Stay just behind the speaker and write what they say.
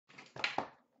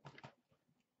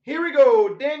Here we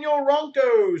go.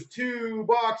 DanielRonco's 2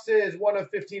 boxes, one of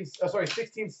 16,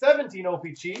 17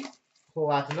 OPC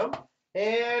Platinum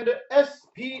and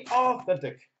SP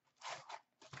Authentic.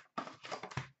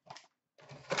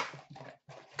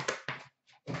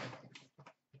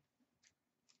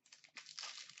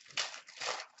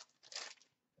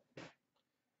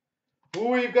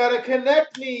 We've got a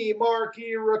Connect Me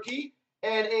marquee rookie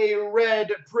and a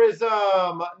red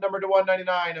prism number to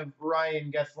 199 of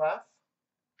Ryan Getzlaff.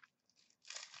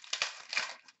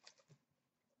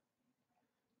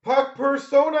 Puck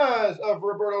Personas of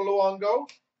Roberto Luongo.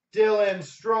 Dylan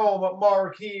Strome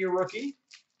marquee rookie.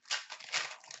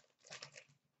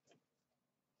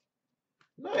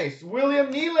 Nice.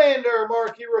 William Nylander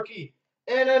marquee rookie.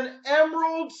 And an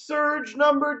Emerald Surge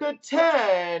number to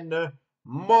 10.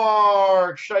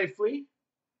 Mark Scheifele.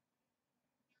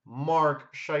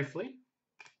 Mark Scheifele.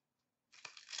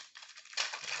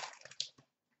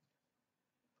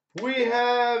 We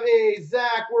have a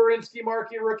Zach Werenski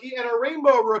marquee rookie and a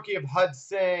rainbow rookie of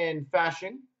Hudson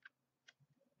Fasching.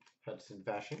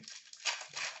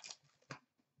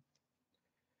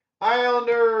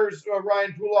 Islanders,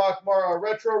 Ryan Pulock,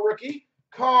 retro rookie.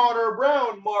 Connor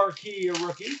Brown marquee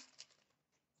rookie.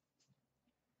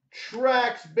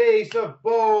 Tracks base of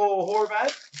Bo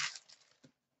Horvat.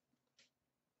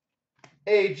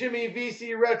 A Jimmy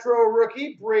VC retro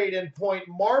rookie. Braden Point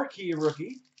marquee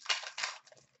rookie.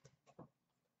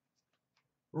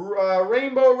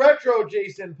 Rainbow retro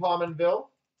Jason Pominville.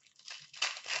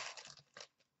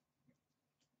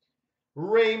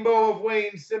 Rainbow of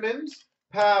Wayne Simmons.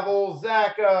 Pavel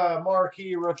Zacha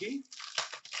marquee rookie.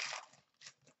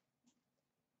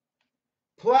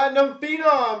 Platinum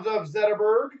Phenoms of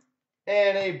Zetterberg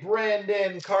and a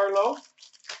Brandon Carlo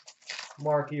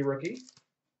marquee rookie.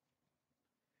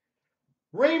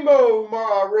 Rainbow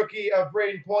rookie of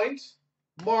Braden Point.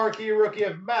 Marquee rookie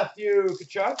of Matthew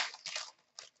Tkachuk.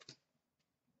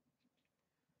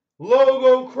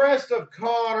 Logo crest of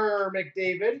Connor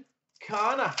McDavid.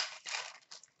 Connor.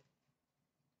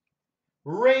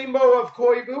 Rainbow of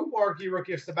Koivu, marquee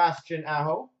rookie of Sebastian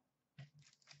Aho.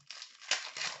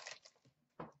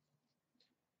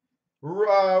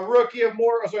 Retro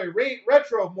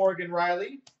of Morgan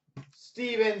Riley.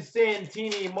 Steven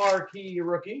Santini, marquee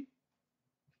rookie.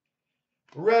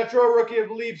 Retro rookie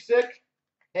of Leipzig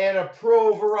and a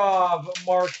Provorov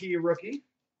marquee rookie.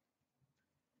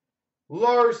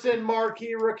 Larson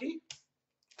marquee rookie.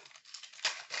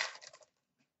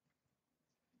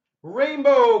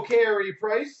 Rainbow Carey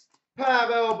Price.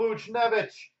 Pavel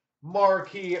Buchnevich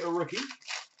marquee rookie.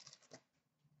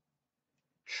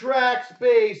 Tracks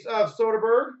base of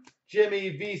Soderberg.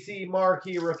 Jimmy VC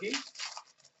marquee rookie.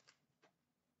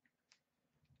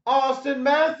 Austin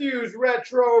Matthews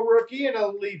retro rookie and a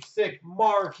Leipzig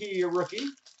marquee rookie.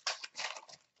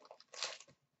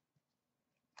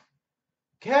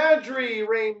 Kadri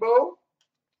Rainbow.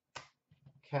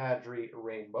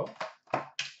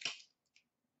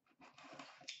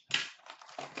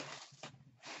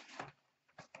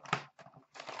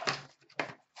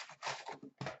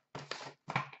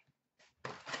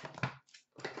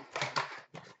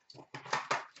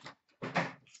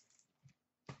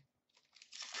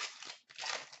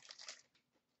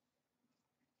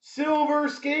 Silver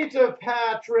skate of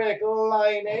Patrick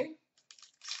Laine.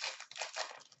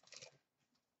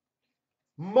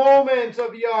 Moment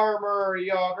of Jaromir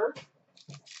Jagr.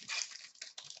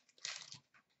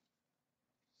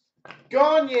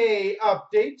 Gagne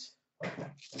update.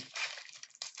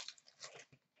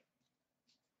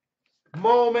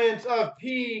 Moment of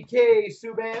PK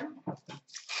Subban.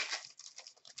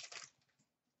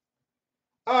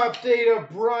 Update of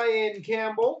Brian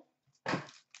Campbell.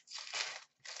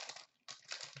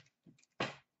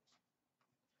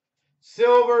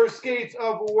 Silver skates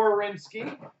of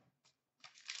Werenski.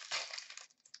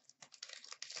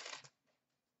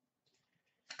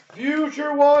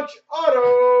 Future Watch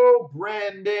Auto,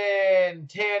 Brandon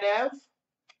Tanev.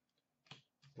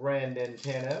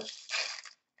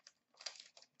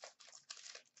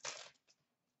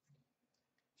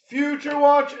 Future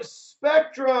Watch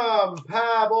Spectrum,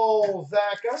 Pavel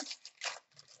Zacha.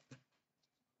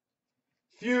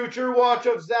 Future Watch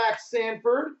of Zach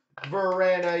Sanford,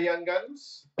 Verena Young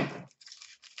Guns.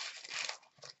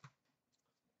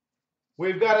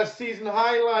 We've got a season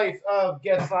highlight of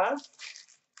Getzlaff.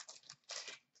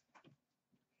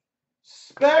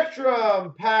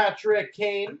 Spectrum, Patrick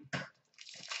Kane.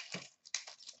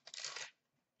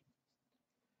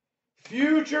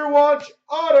 Future Watch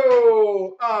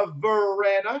Auto of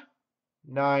Verena,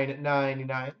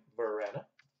 $9.99 Verena.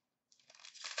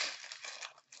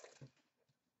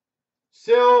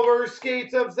 Silver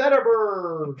Skates of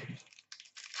Zetterberg.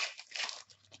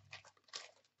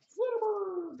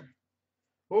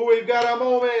 Ooh, we've got a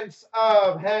Moments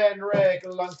of Henrik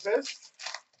Lundqvist.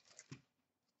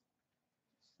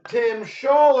 Tim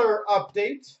Schaller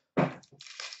update.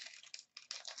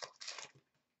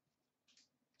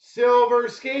 Silver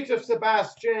Skates of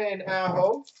Sebastian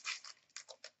Aho.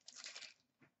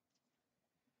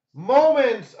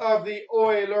 Moments of the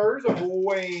Oilers of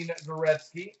Wayne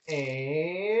Gretzky.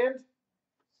 And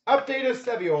update of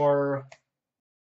Sevior.